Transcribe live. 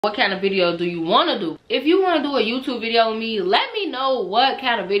What kind of video do you want to do? If you want to do a YouTube video with me, let me know what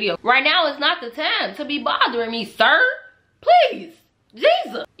kind of video. Right now is not the time to be bothering me, sir. Please.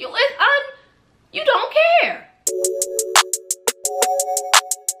 Jesus. You don't care.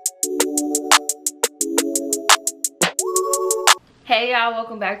 Hey y'all,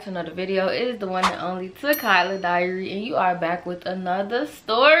 welcome back to another video. It is the one and only Takiyla Diary, and you are back with another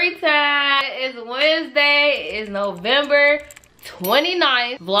story time. It's Wednesday. It's November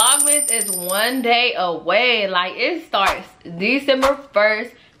 29th. Vlogmas is one day away. Like, it starts December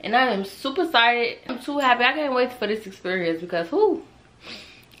 1st, and I am super excited. I'm too happy. I can't wait for this experience because who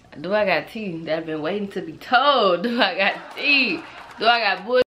do I got tea that I've been waiting to be told? Do I got tea? Do I got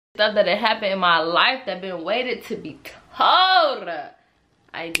bullshit stuff that had happened in my life that been waited to be told?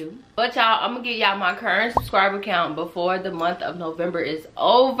 I do. But y'all, I'm gonna give y'all my current subscriber count before the month of November is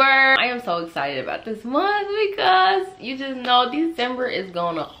over. I am so excited about this month because you just know December is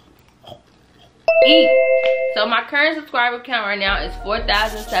gonna eat. So my current subscriber count right now is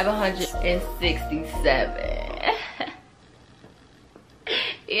 4,767.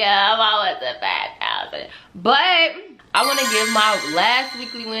 Yeah, I'm almost at 5,000. But I want to give my last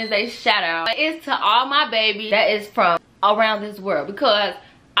weekly Wednesday shout out. It's to all my babies that is from around this world, because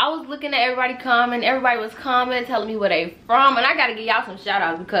I was looking at everybody commenting. Everybody was commenting, telling me where they from, and I gotta give y'all some shout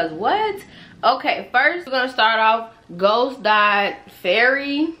outs because what? Okay, first we're gonna start off Ghost Died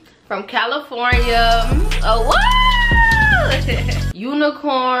Fairy from California. Oh, what?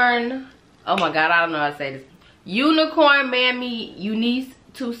 Unicorn. Oh my god, I don't know how to say this. Unicorn Mammy Eunice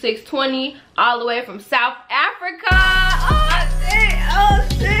 2620, all the way from South Africa. Oh shit, oh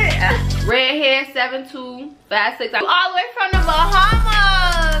shit. Redhead 7256, all the way from the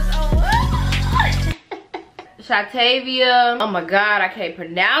Bahamas. Oh, Shatavia. Oh my god, I can't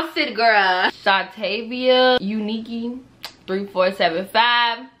pronounce it, girl. Shatavia Uniki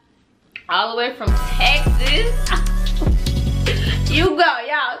 3475, all the way from Texas. You go,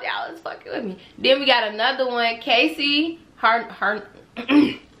 y'all is fucking with me. Then we got another one, Casey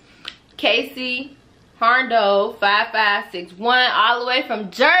Casey Harndo 5561, all the way from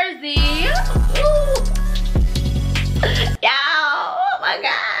Jersey. Y'all, oh my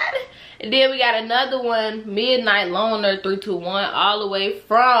god. And then we got another one, Midnight Loner 321, all the way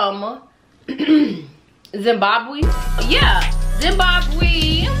from Zimbabwe. Yeah,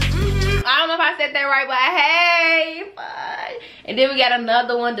 Zimbabwe. I don't know if I said that right, but hey, bye. And then we got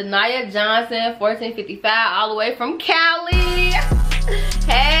another one, Denaya Johnson 1455, all the way from Cali.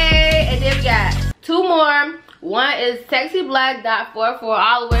 Hey, and then we got two more. One is Sexy Black .44,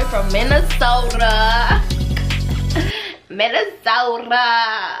 all the way from Minnesota.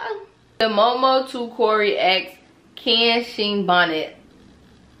 Minnesota. The Momo 2 Corey X Ken Sheen Bonnet.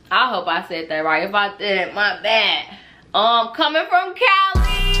 I hope I said that right. If I didn't, my bad. Coming from Cali.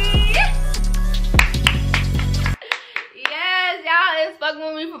 Yes, y'all is fucking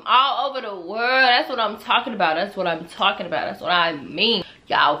with me from all over the world. That's what I'm talking about. That's what I'm talking about. That's what I mean.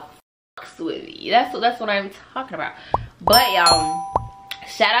 Y'all fucks with me. That's what I'm talking about. But y'all,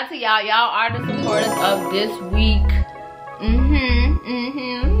 shout out to y'all. Y'all are the supporters of this week.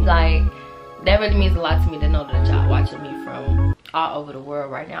 Like, that really means a lot to me to know that y'all watching me from all over the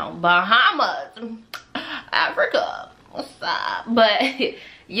world right now. Bahamas, Africa, what's up? But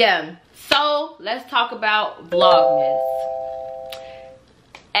yeah, so let's talk about Vlogmas.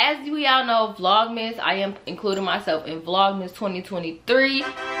 As we all know, Vlogmas, I am including myself in Vlogmas 2023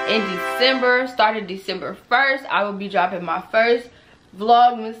 in December. Started December 1st, I will be dropping my first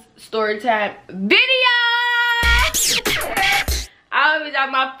Vlogmas Storytime video. I will be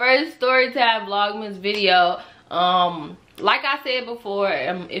dropping my first Storytime Vlogmas video. Like I said before,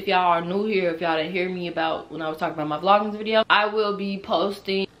 if y'all are new here, if y'all didn't hear me about when I was talking about my Vlogmas video, I will be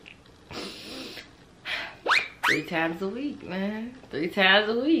posting 3 times a week, man. 3 times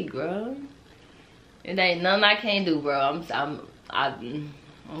a week, bro. It ain't nothing I can't do, bro.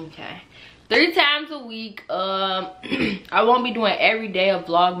 Okay. 3 times a week. I won't be doing every day of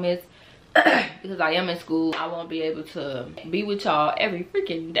Vlogmas because I am in school. I won't be able to be with y'all every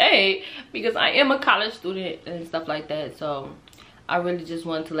freaking day because I am a college student and stuff like that. So I really just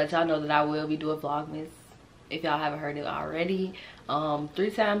wanted to let y'all know that I will be doing Vlogmas if y'all haven't heard it already.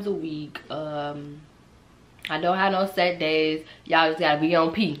 3 times a week. I don't have no set days. Y'all just gotta be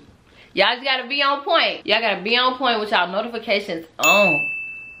on P. Y'all just gotta be on point. Y'all gotta be on point with y'all notifications on,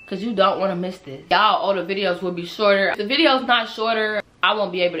 cause you don't want to miss this. Y'all, all the videos will be shorter. If the video's not shorter, I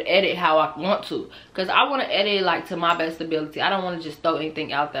won't be able to edit how I want to, cause I want to edit like to my best ability. I don't want to just throw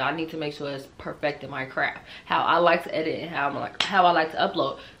anything out there. I need to make sure it's perfect in my craft, how I like to edit and how I like to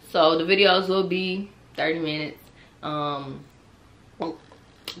upload. So the videos will be 30 minutes.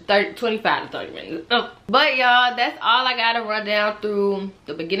 25 to 30 minutes. Oh. But y'all, that's all I gotta run down through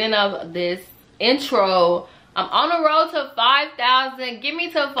the beginning of this intro. I'm on the road to 5,000. Get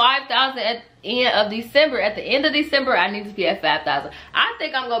me to 5,000 at the end of December. At the end of December, I need to be at 5,000. I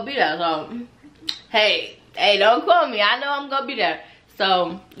think I'm gonna be there. So, hey, don't quote me. I know I'm gonna be there.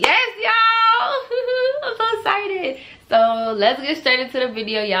 So, yes, y'all. I'm so excited. So, let's get straight into the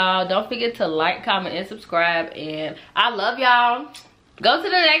video, y'all. Don't forget to like, comment, and subscribe. And I love y'all. Go to the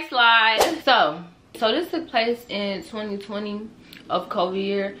next slide. So this took place in 2020 of COVID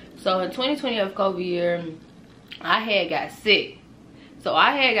year. So in 2020 of COVID year, I had got sick. So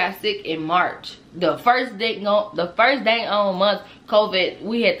I had got sick in March. The first dang on month COVID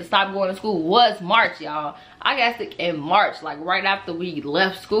we had to stop going to school was March, y'all. I got sick in March, like right after we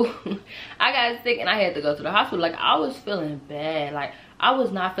left school. I got sick and I had to go to the hospital. Like I was feeling bad. Like I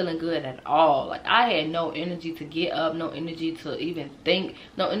was not feeling good at all. Like I had no energy to get up, no energy to even think,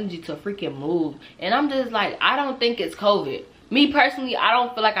 no energy to freaking move. And I'm just like, I don't think it's COVID. Me personally, I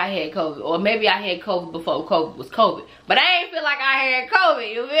don't feel like I had COVID. Or maybe I had COVID before COVID was COVID. But I ain't feel like I had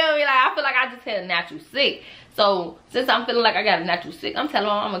COVID. You feel me? Like I feel like I just had a natural sick. So since I'm feeling like I got a natural sick, I'm telling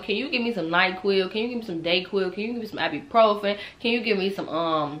my mama, can you give me some NyQuil? Can you give me some Dayquil? Can you give me some ibuprofen? Can you give me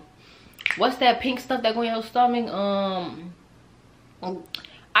some what's that pink stuff that go in your stomach?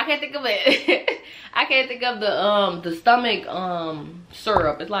 I can't think of it. I can't think of the stomach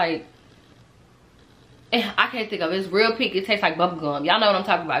syrup. It's like, I can't think of it. It's real pink. It tastes like bubble gum. Y'all know what I'm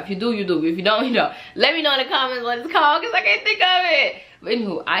talking about. If you do, you do. If you don't, you don't. Let me know in the comments what it's called, because I can't think of it. But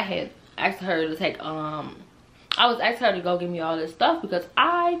anywho, I had asked her to take I was asking her to go give me all this stuff because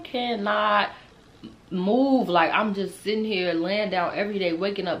I cannot move. Like I'm just sitting here laying down every day,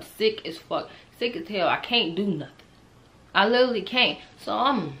 waking up sick as fuck, sick as hell. I can't do nothing. I literally can't. So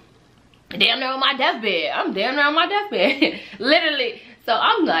I'm damn near on my deathbed. I'm damn near on my deathbed. Literally. So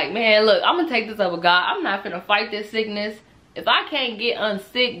I'm like, man, look, I'm gonna take this up with God. I'm not gonna fight this sickness. If I can't get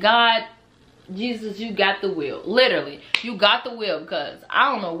unsick, God, Jesus, you got the will. Literally, you got the will, because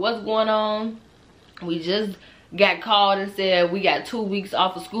I don't know what's going on. We just got called and said we got 2 weeks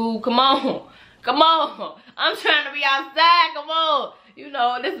off of school. Come on. Come on. I'm trying to be outside. Come on. You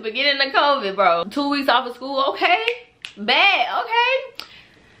know, this is the beginning of COVID, bro. 2 weeks off of school, okay? Bad,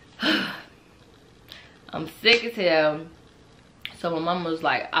 okay? I'm sick as hell. So my mom was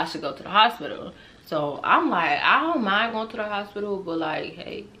like, I should go to the hospital. So I'm like, I don't mind going to the hospital, but like,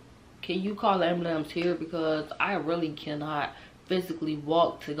 hey, can you call the ambulance here? Because I really cannot physically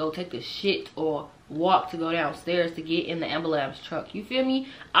walk to go take a shit or walk to go downstairs to get in the ambulance truck. You feel me?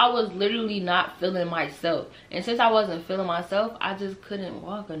 I was literally not feeling myself. And since I wasn't feeling myself, I just couldn't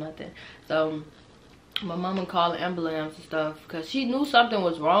walk or nothing. So my mama called the ambulance and stuff because she knew something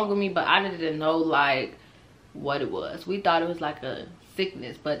was wrong with me, but I didn't know like what it was. We thought it was like a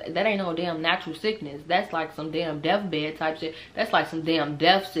sickness, but that ain't no damn natural sickness. That's like some damn deathbed type shit. That's like some damn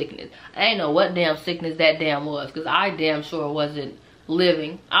death sickness. I ain't know what damn sickness that damn was, because I damn sure wasn't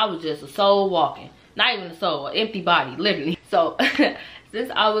living. I was just a soul walking. Not even a soul, an empty body, literally. So since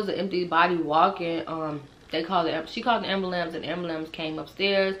I was an empty body walking, she called the ambulance, and the ambulance came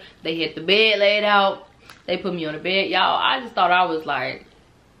upstairs. They hit the bed laid out. They put me on the bed. Y'all, I just thought I was like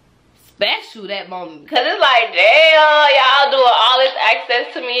special that moment, because it's like, damn, y'all doing all this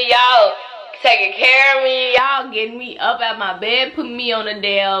access to me, y'all taking care of me, y'all getting me up out my bed, putting me on a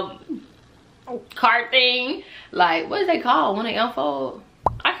damn cart thing, like what is they called when they unfold?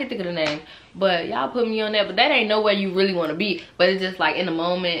 I can't think of the name, but y'all put me on that. But that ain't nowhere you really want to be. But it's just like in the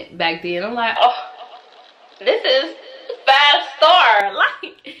moment back then, I'm like, oh, this is 5-star,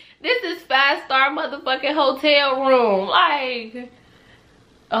 like this is 5-star motherfucking hotel room, like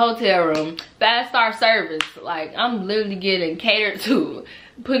a hotel room, 5-star service. Like I'm literally getting catered to,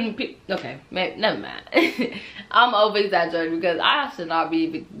 okay, never mind. I'm over exaggerating, because I should not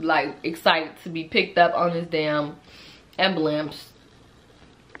be like excited to be picked up on this damn ambulance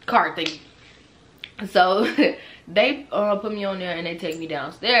car thing. So they put me on there and they take me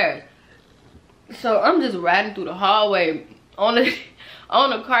downstairs. So I'm just riding through the hallway on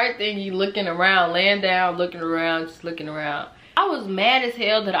the cart thingy, looking around, laying down, looking around, just looking around. I was mad as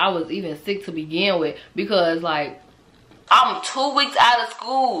hell that I was even sick to begin with, because like I'm 2 weeks out of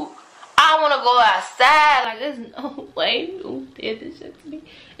school. I want to go outside. Like there's no way you did this shit to me.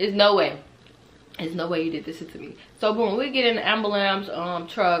 There's no way. There's no way you did this shit to me. So boom, we get in the ambulance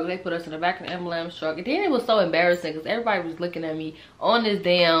truck. They put us in the back of the ambulance truck, and then it was so embarrassing because everybody was looking at me on this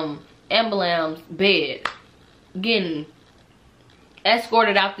damn ambulance bed, getting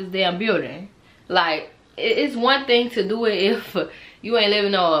escorted out this damn building. Like it's one thing to do it You ain't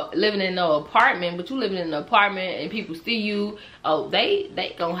living in no apartment, but you living in an apartment and people see you. Oh, they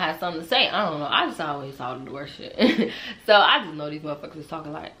gonna have something to say. I don't know. I just always thought the worst shit. So I just know these motherfuckers is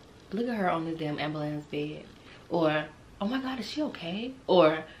talking like, look at her on this damn ambulance bed, or oh my god, is she okay,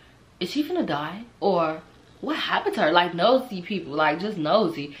 or is she finna die, or what happened to her? Like, nosy people, like, just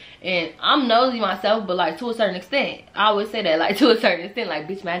nosy. And I'm nosy myself, but like to a certain extent. I always say that, like, to a certain extent, like,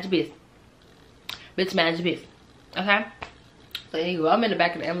 bitch, mind your business. Bitch, mind your business. Okay? So anyway, I'm in the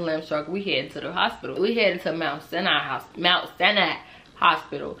back of the ambulance truck. We headed to the hospital. We headed to Mount Sinai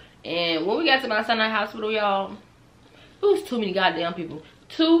Hospital. And when we got to Mount Sinai Hospital, y'all, it was too many goddamn people.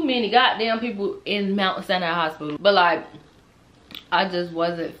 Too many goddamn people in Mount Sinai Hospital. But like, I just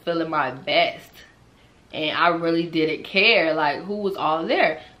wasn't feeling my best. And I really didn't care, like, who was all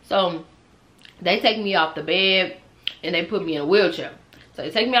there. So they take me off the bed and they put me in a wheelchair. So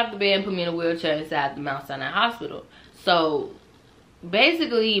they take me off the bed and put me in a wheelchair inside the Mount Sinai Hospital. So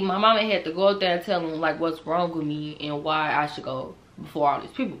basically, my mama had to go up there and tell them, like, what's wrong with me and why I should go before all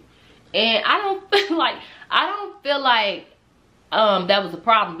these people. And I don't feel like that was a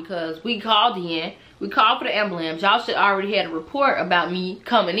problem, because we called in. We called for the ambulance. Y'all should already had a report about me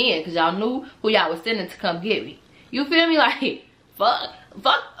coming in, because y'all knew who y'all was sending to come get me. You feel me? Like, fuck.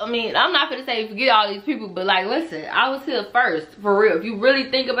 I mean, I'm not gonna say forget all these people, but like, listen, I was here first, for real. If you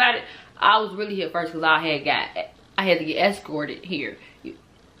really think about it, I was really here first, because I had to get escorted here.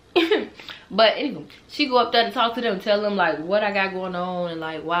 But anyway, she go up there to talk to them, tell them like what I got going on, and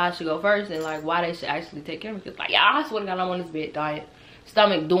like why I should go first, and like why they should actually take care of me. Cause like, y'all, I swear to God, I'm on this bed dying.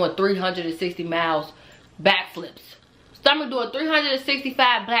 Stomach doing 360 miles backflips. Stomach doing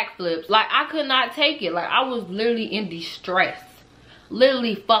 365 backflips. Like, I could not take it. Like, I was literally in distress.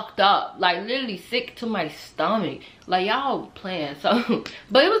 Literally fucked up. Like, literally sick to my stomach. Like, y'all playing. So,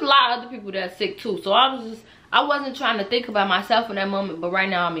 but it was a lot of other people that sick too. So I wasn't trying to think about myself in that moment, but right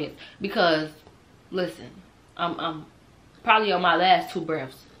now I'm in. Because, listen, I'm probably on my last 2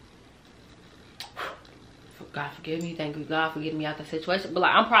 breaths. God forgive me, thank you God for getting me out the situation. But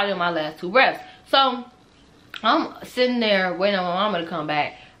like, I'm probably on my last 2 breaths. So I'm sitting there waiting on my mama to come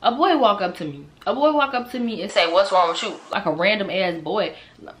back. A boy walk up to me. A boy walk up to me and say, what's wrong with you? Like a random ass boy.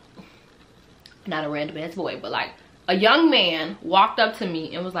 Not a random ass boy, but like a young man walked up to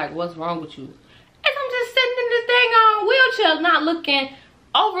me and was like, what's wrong with you? And I'm just sitting in this dang on wheelchair, not looking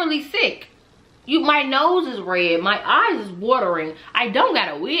overly sick. My nose is red, my eyes is watering. I don't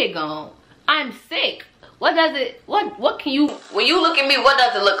got a wig on. I'm sick. What does it, what can you, when you look at me, what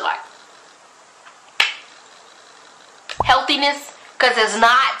does it look like? Healthiness? Because it's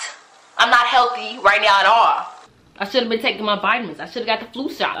not. I'm not healthy right now at all. I should have been taking my vitamins. I should have got the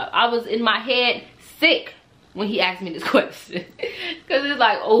flu shot. I was in my head sick when he asked me this question. Because it's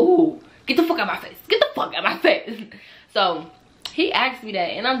like, oh, get the fuck out of my face. Get the fuck out of my face. So he asked me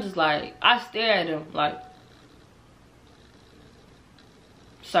that, and I'm just like, I stare at him like,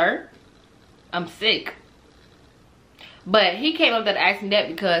 sir, I'm sick. But he came up there to ask me that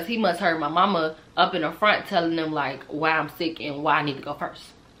because he must heard my mama up in the front telling them like why I'm sick and why I need to go first.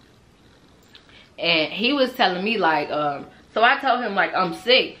 And he was telling me like, so I told him like I'm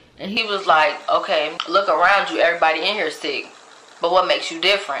sick, and he was like, okay, look around you, everybody in here is sick, but what makes you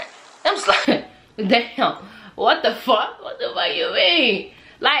different? I'm just like, damn, what the fuck? What the fuck you mean?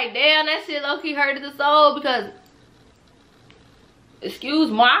 Like, damn, that shit low-key hurted the soul, because excuse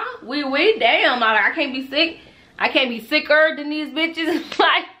moi, we damn, like, I can't be sick. I can't be sicker than these bitches.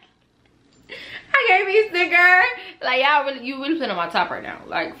 Like, I can't be sicker. Like, y'all really, you really putting on my top right now.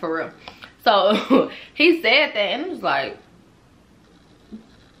 Like, for real. So, he said that, and I was like,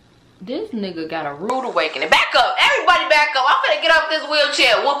 this nigga got a rude awakening. Back up. Everybody back up. I'm finna get off this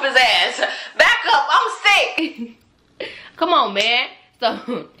wheelchair, whoop his ass. Back up. I'm sick. Come on, man.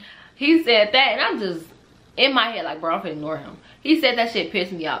 So, he said that, and I'm just in my head like, bro, I'm finna ignore him. He said that shit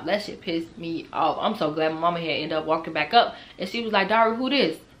pissed me off. That shit pissed me off. I'm so glad my mama had ended up walking back up. And she was like, Dari, who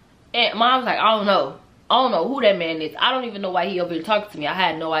this? And mom was like, I don't know. I don't know who that man is. I don't even know why he over here talking to me. I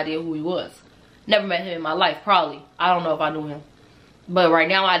had no idea who he was. Never met him in my life, probably. I don't know if I knew him. But right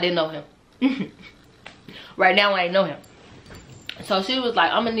now, I didn't know him. Right now, I didn't know him. So she was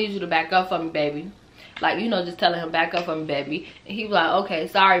like, I'm going to need you to back up for me, baby. Like, you know, just telling him back up for me, baby. And he was like, okay,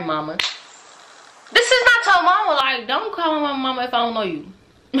 sorry, mama. This is not your mama. Like, don't call my mama if I don't know you.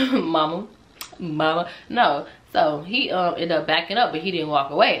 Mama. No. So he ended up backing up, but he didn't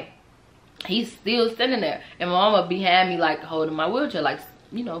walk away. He's still standing there. And my mama behind me, like, holding my wheelchair. Like,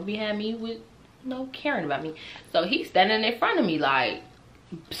 you know, behind me with, you know, caring about me. So he's standing in front of me, like,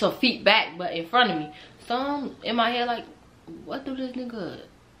 so feet back, but in front of me. So I'm in my head like, what do this nigga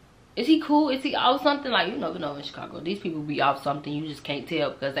is he cool? Is he off something? Like, you never know in Chicago. These people be off something. You just can't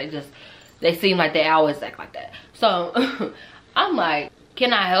tell because they seem like they always act like that. So I'm like,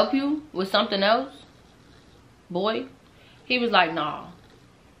 can I help you with something else, boy? He was like, nah,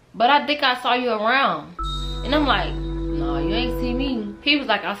 but I think I saw you around. And I'm like, no, you ain't see me. He was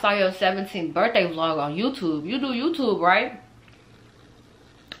like, I saw your 17th birthday vlog on YouTube. You do YouTube, right?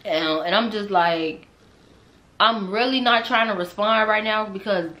 And I'm just like, I'm really not trying to respond right now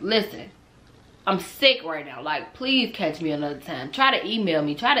because, listen, I'm sick right now. Like, please catch me another time. Try to email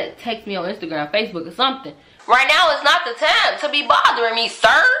me. Try to text me on Instagram, Facebook, or something. Right now is not the time to be bothering me,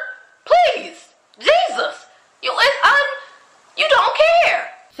 sir. Please. Jesus. You don't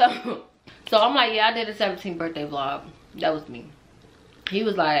care. So I'm like, yeah, I did a 17th birthday vlog. That was me. He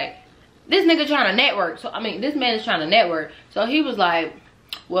was like, this nigga trying to network. So, I mean, this man is trying to network. So he was like,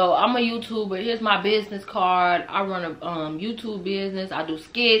 well, I'm a YouTuber. Here's my business card. I run a YouTube business. I do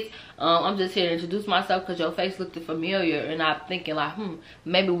skits. I'm just here to introduce myself because your face looked familiar. And I'm thinking like,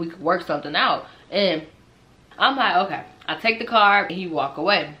 maybe we could work something out. And I'm like, okay. I take the card and he walk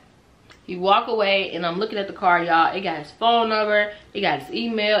away. He walk away and I'm looking at the card, y'all. It got his phone number. It got his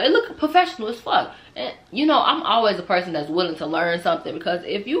email. It looked professional as fuck. And, you know, I'm always a person that's willing to learn something because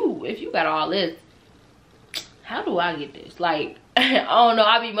if you got all this, how do I get this? Like, I don't know.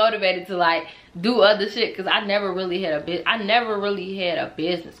 I be motivated to like do other shit because I never really had a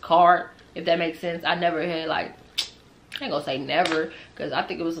business card, if that makes sense. I never had like, I ain't gonna say never because I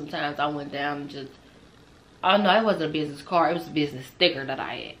think it was sometimes I went down and just, oh no, it wasn't a business card. It was a business sticker that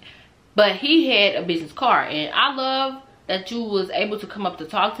I had. But he had a business card, and I love that you was able to come up to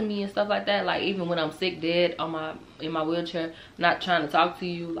talk to me and stuff like that. Like, even when I'm sick, dead in my wheelchair, not trying to talk to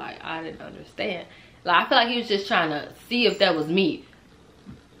you, like, I didn't understand. Like, I feel like he was just trying to see if that was me.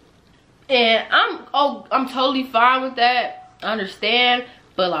 And I'm totally fine with that. I understand,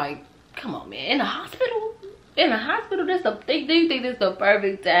 but like, come on, man, in the hospital, they think this is the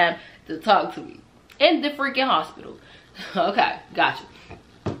perfect time to talk to me in the freaking hospital. Okay, gotcha.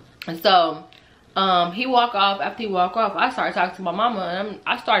 And so he walk off. After he walk off, I started talking to my mama, and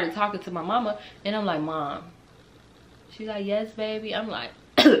I started talking to my mama, and I'm like, Mom. She's like, yes, baby. I'm like,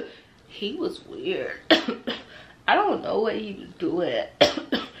 he was weird. I don't know what he was doing.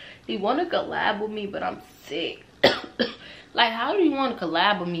 He want to collab with me, but I'm sick. Like, how do you want to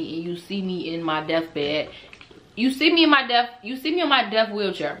collab with me and you see me in my deathbed? You see me on my death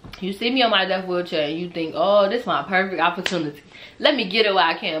wheelchair. You see me on my death wheelchair and you think, oh, this is my perfect opportunity. Let me get it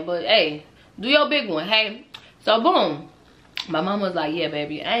while I can. But hey, do your big one, hey. So boom. My mom was like, yeah,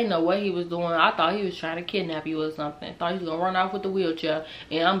 baby, I ain't know what he was doing. I thought he was trying to kidnap you or something. I thought he was gonna run off with the wheelchair,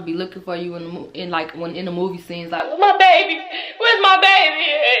 and I'm gonna be looking for you in the movie scenes, like, where's my baby? Where's my baby?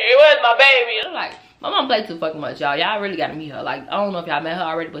 Where's my baby? And I'm like, my mom played too fucking much, y'all. Y'all really gotta meet her. Like, I don't know if y'all met her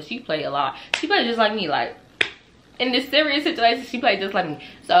already, but she played a lot. She played just like me. Like, in this serious situation, she played just like me.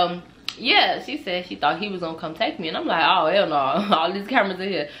 So yeah, she said she thought he was gonna come take me, and I'm like, oh hell no. All these cameras in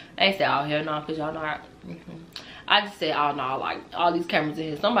here. I ain't say oh hell no, because y'all know I just said, oh no, like, all these cameras in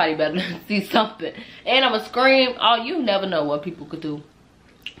here, somebody better see something. And I'ma scream. Oh, you never know what people could do.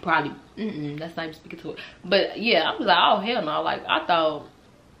 Probably, that's not even speaking to it. But yeah, I was like, oh hell no. Like,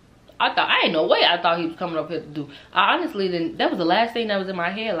 I ain't no way I thought he was coming up here to do. I honestly didn't. That was the last thing that was in my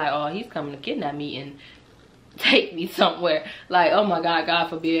head. Like, oh, he's coming to kidnap me and take me somewhere. Like, oh my God, God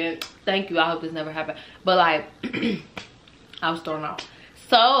forbid. Thank you. I hope this never happened. But like, I was thrown off.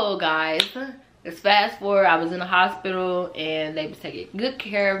 So guys, let's fast forward. I was in the hospital and they was taking good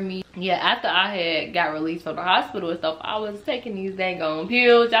care of me. Yeah, after I had got released from the hospital and stuff, I was taking these dang on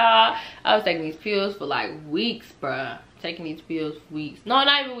pills, y'all. I was taking these pills for like weeks, bruh. Taking these pills for weeks. No,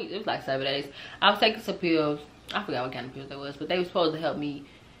 not even weeks. It was like 7 days. I was taking some pills. I forgot what kind of pills they was, but they were supposed to help me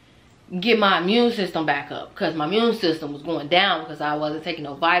get my immune system back up, because my immune system was going down because I wasn't taking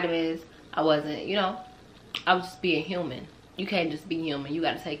no vitamins. I wasn't, you know, I was just being human. You can't just be human. You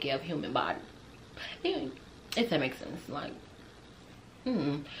got to take care of human body. If that makes sense. Like,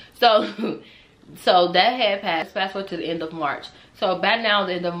 so that had passed. Fast forward to the end of March. So by now,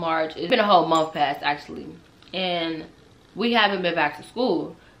 the end of March, it's been a whole month past actually, and we haven't been back to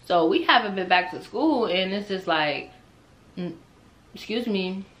school. So we haven't been back to school, and it's just like, excuse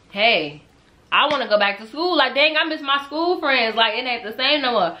me, hey, I want to go back to school. Like, dang, I miss my school friends. Like, it ain't the same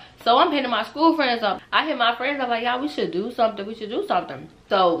no more. So I'm hitting my school friends up. I hit my friends up like, y'all, we should do something. We should do something.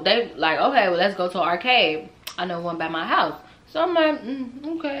 So they like, okay, well, let's go to an arcade. I know one by my house. So I'm like,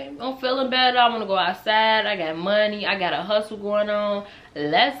 okay, I'm feeling better. I want to go outside. I got money. I got a hustle going on.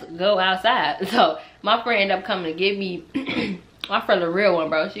 Let's go outside. So my friend ended up coming to get me. My friend, the real one,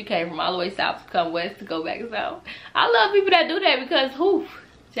 bro. She came from all the way south to come west to go back south. I love people that do that because, whew,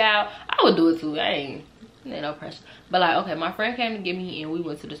 Child, I would do it too. I ain't no pressure. But like, okay, my friend came to get me and we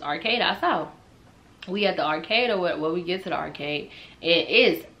went to this arcade outside. We at the arcade, or when we get to the arcade, and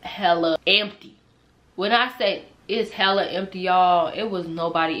it's hella empty. When I say it's hella empty, y'all, it was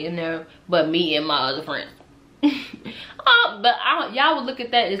nobody in there but me and my other friends. But y'all would look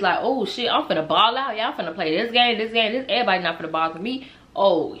at that, it's like, oh shit, I'm finna ball out. Y'all finna play this game. Everybody not finna bother me.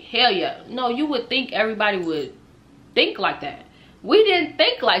 Oh, hell yeah. No, you would think everybody would think like that. We didn't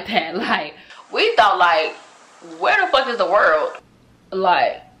think like that. Like, we thought like, where the fuck is the world?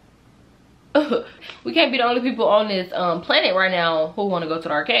 Like, we can't be the only people on this planet right now who want to go to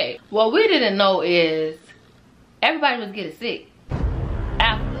the arcade. What we didn't know is everybody was getting sick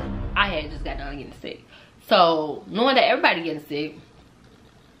after I had just got done getting sick. So knowing that everybody getting sick,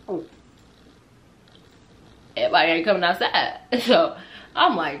 everybody ain't coming outside. So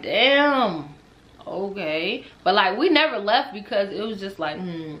I'm like, damn, okay. But like, we never left because it was just like,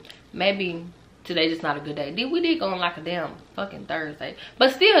 maybe today just not a good day. We did go on like a damn fucking Thursday.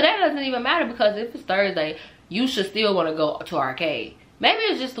 But still, that doesn't even matter, because if it's Thursday, you should still want to go to arcade. Maybe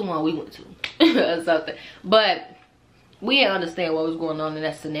it's just the one we went to or something. But we didn't understand what was going on in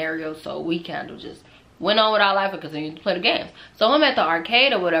that scenario, so we kind of just went on with our life and continued to play the games. So I'm at the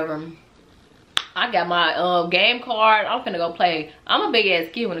arcade or whatever. I got my game card. I'm finna go play. I'm a big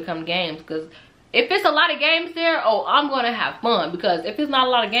ass kid when it comes to games, because if it's a lot of games there, oh, I'm gonna have fun. Because if it's not a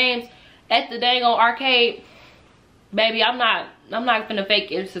lot of games at the dang on arcade, baby, I'm not finna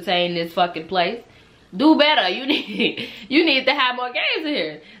fake entertain this fucking place. Do better. You need to have more games in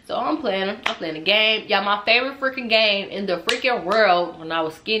here. So I'm playing the game. Y'all, my favorite freaking game in the freaking world when I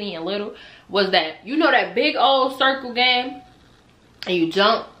was skinny and little was that, you know, that big old circle game, and you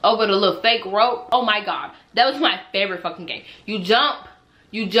jump over the little fake rope. Oh my god, that was my favorite fucking game. You jump,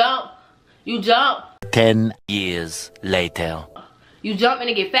 you jump, you jump. 10 years later. You jump and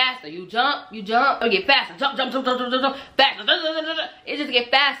it get faster. You jump, and it get faster. Jump, faster. It just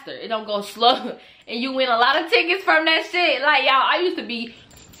get faster. It don't go slow. And you win a lot of tickets from that shit. Like, y'all, I used to be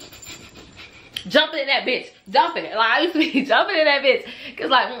jumping in that bitch. Jumping it. Like, I used to be jumping in that bitch. Cause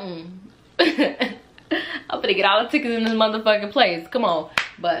like, I'm gonna get all the tickets in this motherfucking place. Come on.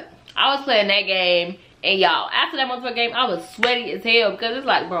 But I was playing that game. And y'all, after that motherfucking game, I was sweaty as hell. Because it's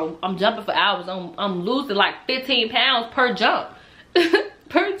like, bro, I'm jumping for hours. I'm losing like 15 pounds per jump.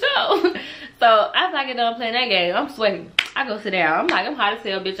 Per jump. So after I get done playing that game, I'm sweating. I go sit down. I'm like, I'm hot as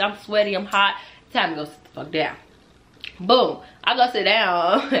hell, bitch. I'm sweaty, I'm hot. Time to go sit the fuck down. Boom. I go sit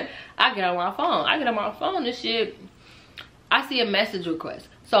down. I get on my phone. And shit. I see a message request.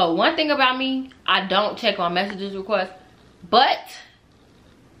 So one thing about me, I don't check my messages request, but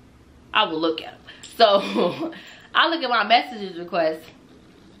I will look at them. So I look at my messages request.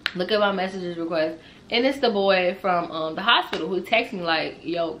 And it's the boy from the hospital who texts me like,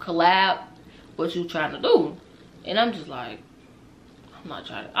 yo, collab, what you trying to do? And I'm just like, I'm not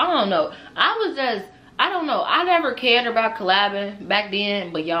trying to, I don't know. I don't know. I never cared about collabing back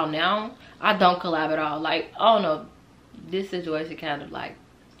then, but y'all, now I don't collab at all. Like, I don't know, this situation kind of like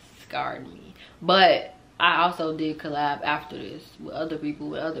scarred me. But I also did collab after this with other people,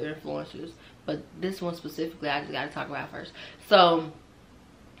 with other influencers. But this one specifically, I just got to talk about first. So,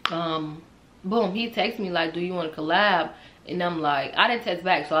 boom, he texted me like, do you want to collab? And I'm like, I didn't text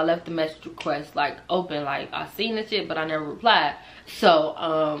back, so I left the message request like open, like I seen the shit, but I never replied.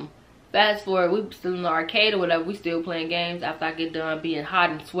 So fast forward, we still in the arcade or whatever, we still playing games after I get done being hot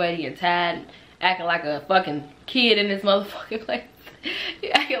and sweaty and tired and acting like a fucking kid in this motherfucking place.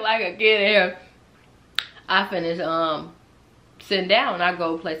 Acting like a kid in here. I finish sitting down and I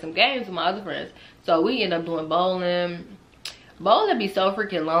go play some games with my other friends. So we end up doing bowling. Bowling be so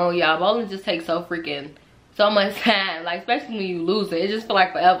freaking long, y'all. Bowling just takes so much time. Like, especially when you lose it just feel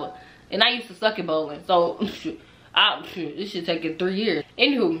like forever. And I used to suck at bowling, so this should take it 3 years.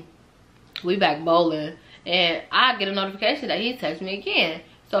 Anywho, we back bowling, and I get a notification that he texted me again.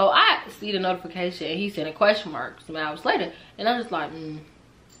 So I see the notification and he sent a question mark some hours later, and I'm just like,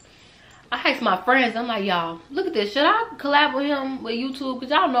 I asked my friends, I'm like, y'all, look at this. Should I collab with him with YouTube?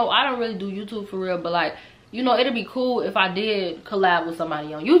 Because y'all know I don't really do YouTube for real, but like, you know, it'd be cool if I did collab with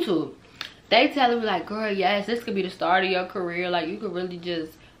somebody on YouTube. They tell me like, girl, yes, this could be the start of your career. Like, you could really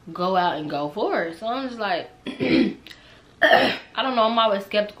just go out and go for it. So I'm just like, I don't know, I'm always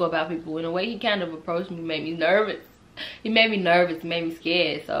skeptical about people. In the way he kind of approached me made me nervous. He made me nervous, made me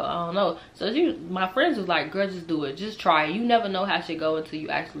scared. So I don't know. So my friends was like, girl, just do it. Just try it. You never know how shit go until you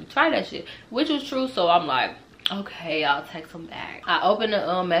actually try that shit. Which was true. So I'm like, okay, I'll text him back. I opened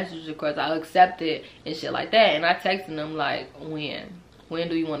the message request. I accepted and shit like that. And I texted him like, when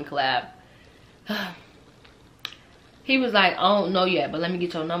do you want to collab? He was like, I don't know yet, but let me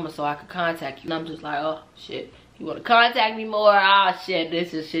get your number so I can contact you. And I'm just like, oh shit, you want to contact me more? Ah shit,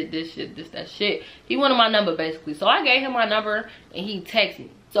 this is shit, this shit, this that shit. He wanted my number basically, so I gave him my number and he texted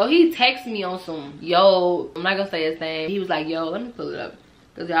me. So he texted me on some, yo, I'm not gonna say his name. He was like, yo, let me pull it up,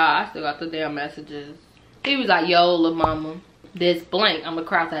 cause y'all, I still got the damn messages. He was like, yo, lil' mama, this blank, I'm gonna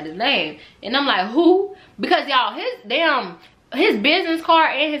cross out his name. And I'm like, who? Because y'all, his business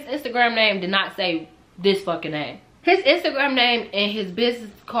card and his Instagram name did not say this fucking name. His Instagram name and his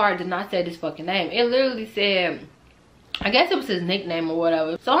business card did not say this fucking name. It literally said, I guess it was his nickname or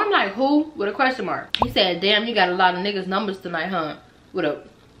whatever. So I'm like, who? With a question mark. He said, damn, you got a lot of niggas' numbers tonight, huh? With a,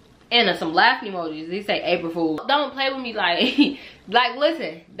 and some laughing emojis. He say April Fool. Don't play with me like, like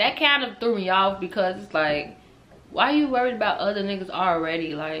listen, that kind of threw me off because it's like, why are you worried about other niggas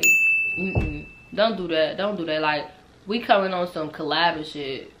already? Like, don't do that. Don't do that. Like, we coming on some collab and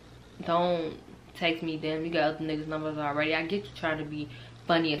shit. Don't text me, damn, you got other niggas' numbers already. I get you trying to be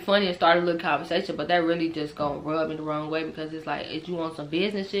funny and start a little conversation, but that really just gonna rub me the wrong way because it's like, is you on some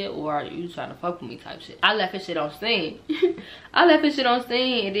business shit or are you trying to fuck with me type shit? I left his shit on scene. I left his shit on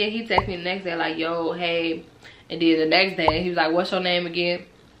scene, and then he texted me the next day like, yo, hey. And then the next day he was like, what's your name again?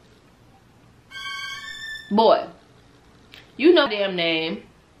 Boy, you know damn name.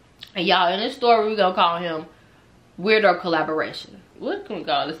 And y'all, in this story we gonna call him Weirdo Collaboration. What can we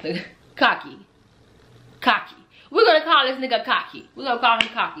call this nigga? Cocky. We're gonna call this nigga Cocky. We're gonna call him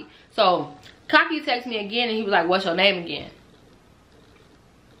Cocky. So Cocky texted me again and he was like, what's your name again?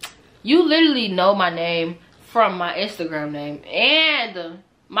 You literally know my name from my Instagram name and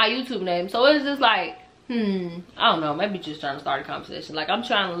my YouTube name. So it's just like, I don't know, maybe just trying to start a conversation. Like, I'm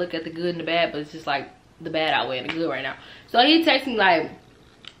trying to look at the good and the bad, but it's just like the bad outweighing the good right now. So he texted me like,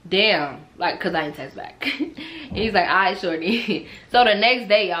 damn, like, cause I didn't text back. He's like, alright, shorty. So the next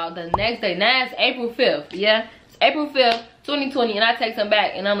day, y'all, now it's April 5th, yeah? It's April 5th, 2020, and I text him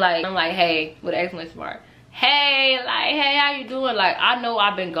back, and I'm like, hey, with an exclamation mark. Hey, like, hey, how you doing? Like, I know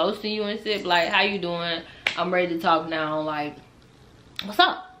I've been ghosting you and shit, but like, how you doing? I'm ready to talk now, like, what's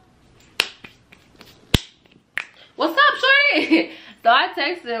up? What's up, shorty? So I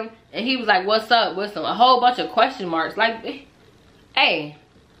texted him, and he was like, what's up? With a whole bunch of question marks. Like, hey,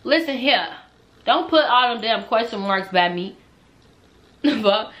 listen here. Don't put all them damn question marks by me.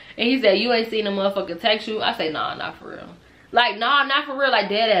 And he said, you ain't seen a motherfucker text you? I say, nah, not for real. Like, nah, not for real. Like,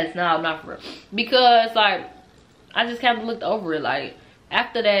 dead ass, nah, not for real. Because, like, I just kind of looked over it. Like,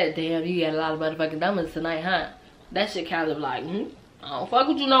 after that, damn, you got a lot of motherfucking numbers tonight, huh? That shit kind of like, I don't fuck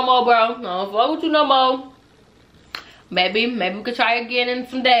with you no more, bro. I don't fuck with you no more. Maybe we could try again in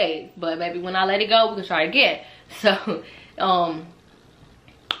some days. But maybe when I let it go, we could try again. So,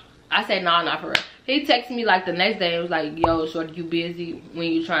 I said, nah, not for real. He texted me like the next day. It was like, yo, shorty, you busy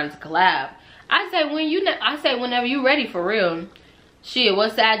when you trying to collab? I said, whenever you ready for real. Shit,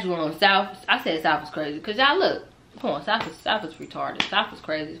 what side you on? South? I said South is crazy. Cause y'all look, come on, South is retarded. South is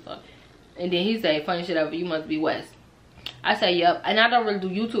crazy as fuck. And then he said, funny shit ever, you must be West. I say, yep. And I don't really do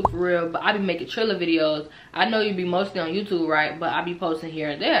YouTube for real, but I be making Triller videos. I know you be mostly on YouTube, right? But I be posting here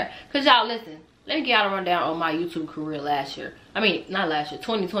and there. Cause y'all listen. Let me get y'all a rundown on my YouTube career last year. I mean, not last year,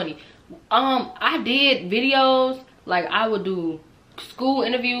 2020. I did videos, like I would do school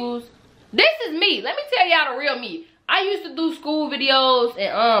interviews. This is me. Let me tell y'all the real me. I used to do school videos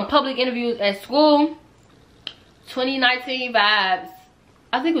and public interviews at school. 2019 vibes.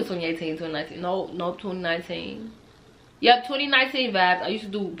 I think it was 2018, 2019. No, 2019. Yep, 2019 vibes. I used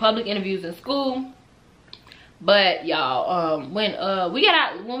to do public interviews in school. But y'all, when we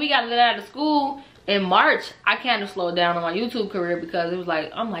got let out of school in March, I kind of slowed down on my YouTube career because it was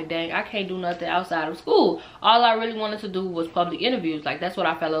like, I'm like, dang, I can't do nothing outside of school. All I really wanted to do was public interviews. Like, that's what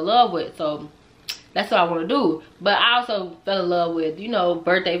I fell in love with. So that's what I want to do. But I also fell in love with, you know,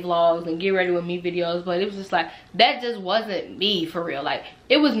 birthday vlogs and get ready with me videos. But it was just like, that just wasn't me for real. Like,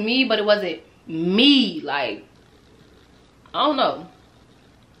 it was me, but it wasn't me. Like, I don't know.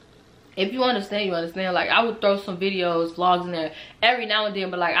 If you understand, you understand. Like, I would throw some videos, vlogs in there every now and then,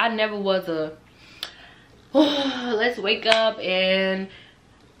 but like, I never was a let's wake up and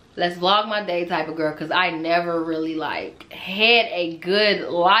let's vlog my day type of girl, because I never really like had a good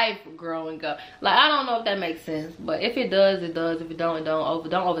life growing up. Like, I don't know if that makes sense, but if it does, it does. If it don't, it don't.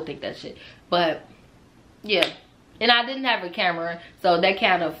 Don't overthink that shit. But yeah. And I didn't have a camera, so that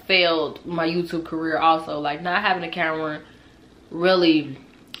kind of failed my YouTube career also. Like, not having a camera really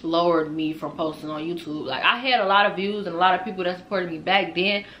lowered me from posting on YouTube. Like, I had a lot of views and a lot of people that supported me back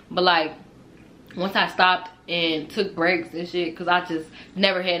then, but like, once I stopped and took breaks and shit, because I just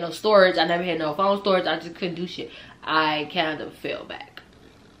never had no storage, I never had no phone storage, I just couldn't do shit, I kind of fell back.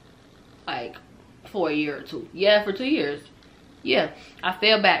 Like, for a year or two. Yeah, for 2 years. Yeah, I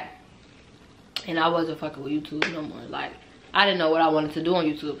fell back. And I wasn't fucking with YouTube no more. Like, I didn't know what I wanted to do on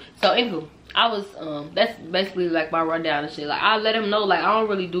YouTube. So, anywho, I was, that's basically like my rundown and shit. Like, I let him know, like, I don't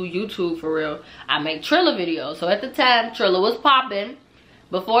really do YouTube for real. I make Triller videos. So, at the time, Triller was popping.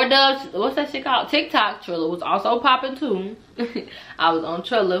 Before what's that shit called? TikTok. Triller was also popping too. I was on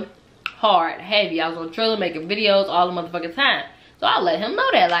Triller hard, heavy. I was on Triller making videos all the motherfucking time. So, I let him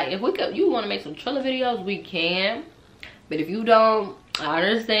know that, like, if you want to make some Triller videos, we can. But if you don't, I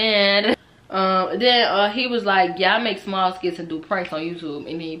understand. Then he was like, yeah, I make small skits and do pranks on YouTube.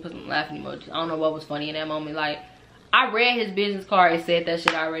 And then he put some laughing emojis. I don't know what was funny in that moment. Like, I read his business card and said that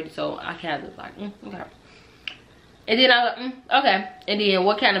shit already. So I kind of was like, okay. And then I was like, okay. And then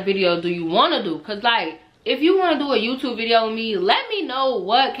what kind of video do you want to do? Because, like, if you want to do a YouTube video with me, let me know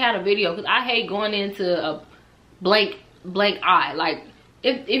what kind of video. Because I hate going into a blank eye. Like,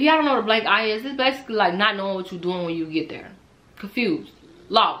 if y'all don't know what a blank eye is, it's basically like not knowing what you're doing when you get there. Confused.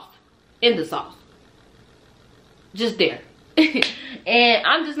 Lost. In the sauce. Just there. And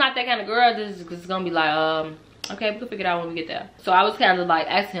I'm just not that kind of girl. This is gonna be like, okay, we can figure it out when we get there. So I was kind of like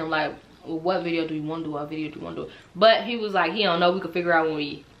asking him, like, well, what video do you want to do? What video do you want to do? But he was like, he don't know. We could figure out when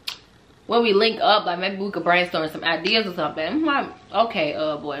we link up. Like, maybe we could brainstorm some ideas or something. I'm like, okay,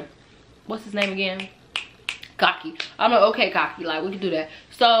 boy, what's his name again? Cocky. I'm like, okay, Cocky. Like, we can do that.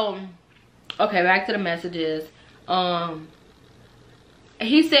 So, okay, back to the messages.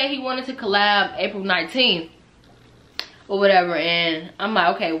 He said he wanted to collab April 19th or whatever, and I'm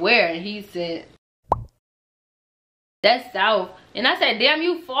like, okay, where? And he said, that's south. And I said, damn,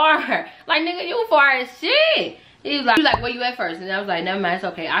 you far. Like, nigga, you far as shit. He was like, where you at first? And I was like, never mind, it's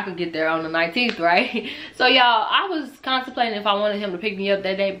okay, I could get there on the 19th, right? So, y'all, I was contemplating if I wanted him to pick me up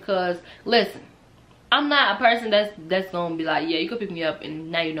that day because, listen, I'm not a person that's gonna be like, yeah, you could pick me up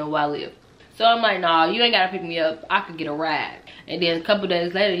and now you know where I live. So I'm like, nah, you ain't gotta pick me up. I could get a ride. And then a couple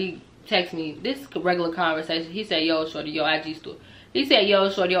days later, he texted me. This is a regular conversation. He said, yo, shorty, your IG story. He said, yo,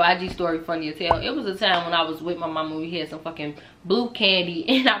 shorty, your IG story funny as hell. It was a time when I was with my mama. We had some fucking blue candy.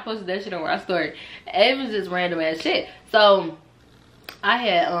 And I posted that shit on our story. It was just random ass shit. So I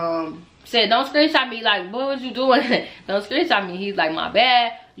had said, don't screenshot me. Like, what was you doing? Don't screenshot me. He's like, my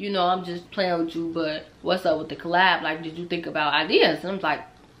bad. You know, I'm just playing with you. But what's up with the collab? Like, did you think about ideas? And I'm like,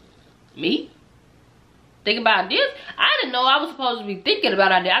 me? Think about this? I didn't know I was supposed to be thinking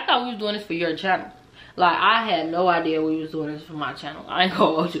about ideas. I thought we was doing this for your channel. Like, I had no idea we was doing this for my channel. I ain't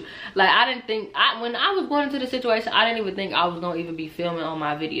gonna hold you. Like, I didn't think, when I was going into the situation, I didn't even think I was gonna even be filming on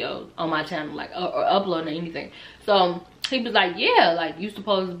my videos, on my channel, like, or uploading anything. So, he was like, yeah, like, you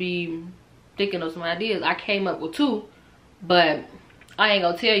supposed to be thinking of some ideas. I came up with 2, but I ain't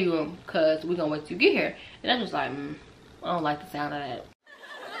gonna tell you them because we're gonna wait till you get here. And I was like, I don't like the sound of that.